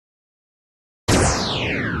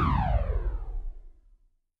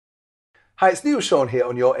Hi, it's Neil Sean here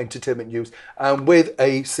on your entertainment news, and with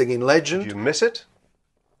a singing legend. If you miss it,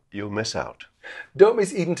 you'll miss out. Don't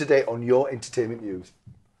miss Eden today on your entertainment news.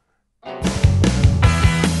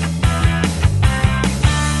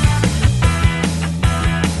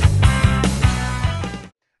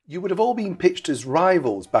 You would have all been pitched as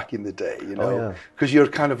rivals back in the day, you know, because you're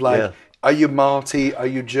kind of like, are you Marty? Are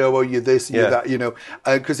you Joe? Are you this? Are you that? You know,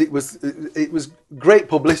 because it was great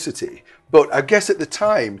publicity. But I guess at the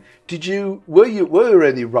time, were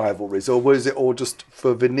any rivalries, or was it all just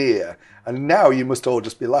for veneer? And now you must all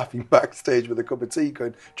just be laughing backstage with a cup of tea,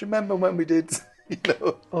 going, "Do you remember when we did?" You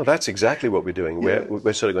know? Oh, that's exactly what we're doing.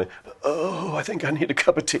 We're sort of going, "Oh, I think I need a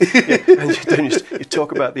cup of tea." And then you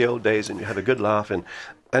talk about the old days, and you have a good laugh. And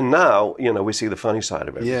now, you know, we see the funny side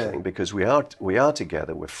of everything because we are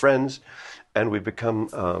together, we're friends, and we've become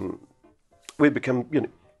you know,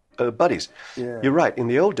 buddies. Yeah. You're right. In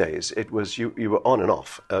the old days, it was you were on and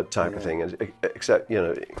off type of thing, except, you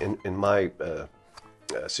know, in my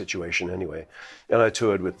situation anyway. And I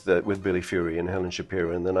toured with Billy Fury and Helen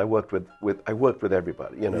Shapiro, and then I worked with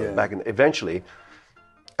everybody. You know, eventually,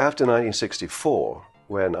 after 1964,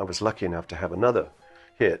 when I was lucky enough to have another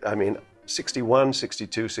hit. I mean, 61,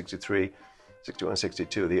 62, 63, 61,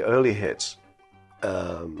 62. The early hits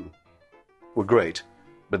were great.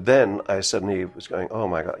 But then I suddenly was going, oh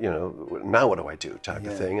my God, you know, now what do I do type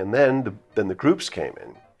of thing. And then the groups came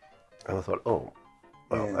in. And I thought, oh,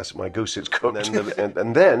 well, that's my goose is cooked.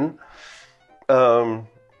 And then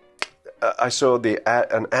I saw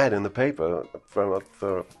an ad in the paper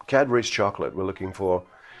for Cadbury's chocolate. We're looking for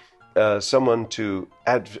someone to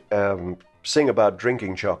sing about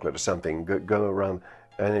drinking chocolate or something, go around.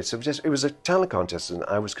 And it was a talent contest, and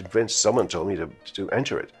I was convinced, someone told me to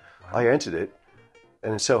enter it. Wow. I entered it.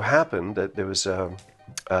 And it so happened that there was a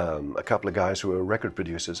couple of guys who were record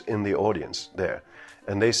producers in the audience there,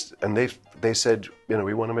 and they said, you know,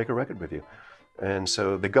 we want to make a record with you, and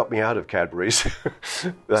so they got me out of Cadbury's.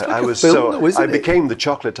 I became the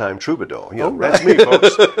Chocolate Time Troubadour. You know, that's me,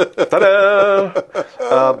 folks. Ta-da!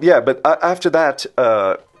 But after that,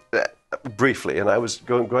 briefly, and I was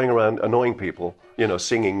going around annoying people, you know,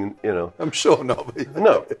 singing, you know. I'm sure not.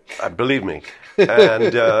 No, believe me.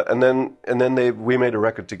 And then we made a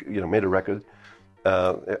record.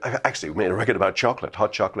 Actually, we made a record about chocolate,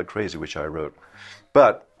 Hot Chocolate Crazy, which I wrote.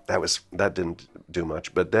 But that didn't do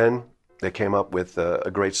much. But then they came up with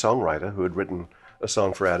a great songwriter who had written a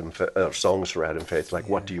song for songs for Adam Faith, like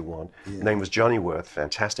 "What Do You Want?" Yeah. His name was Johnny Worth,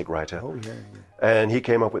 fantastic writer. Oh yeah. And he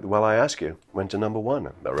came up with "Well, I Ask You," went to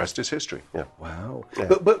 #1. The rest is history. Yeah. Wow.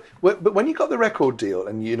 Yeah. But when you got the record deal,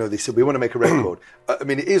 and you know they said we want to make a record, I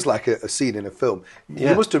mean it is like a scene in a film.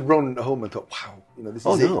 You must have run home and thought, wow, you know this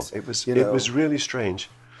is it. Oh no, it was really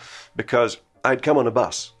strange, because I'd come on a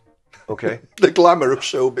bus. Okay. The glamour of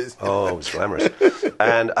showbiz. Oh, it was glamorous.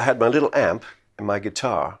 And I had my little amp and my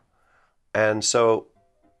guitar. And so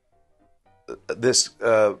this,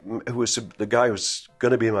 who was the guy who was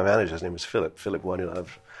going to be my manager, his name was Philip Wanilov.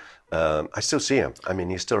 I still see him. I mean,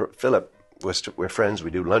 we're friends.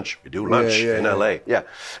 We do lunch in LA. Yeah.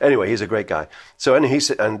 Anyway, he's a great guy. So,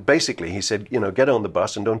 and basically he said, you know, get on the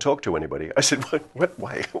bus and don't talk to anybody. I said, what?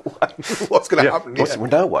 Why? What's going to happen?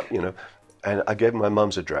 Now what? You know, and I gave him my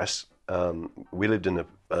mum's address. We lived in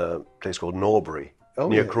a place called Norbury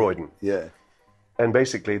near Croydon. Yeah. And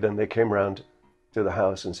basically, then they came around to the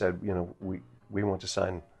house and said, you know, we want to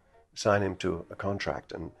sign him to a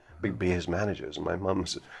contract and be his managers. And my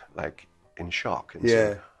mum's like in shock and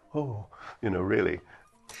said, oh, you know, really.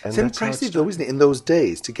 And it's impressive, though, isn't it, in those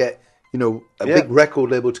days to get, you know, a big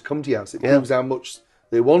record label to come to your house. It proves how much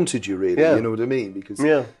they wanted you, really. You know what I mean? Because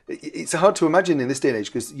it's hard to imagine in this day and age,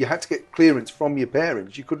 because you had to get clearance from your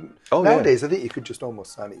parents. You couldn't. Nowadays, I think you could just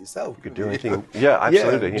almost sign it yourself. You could do anything. Yeah,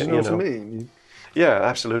 absolutely. Do you know what I mean? Yeah,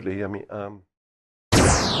 absolutely. I mean.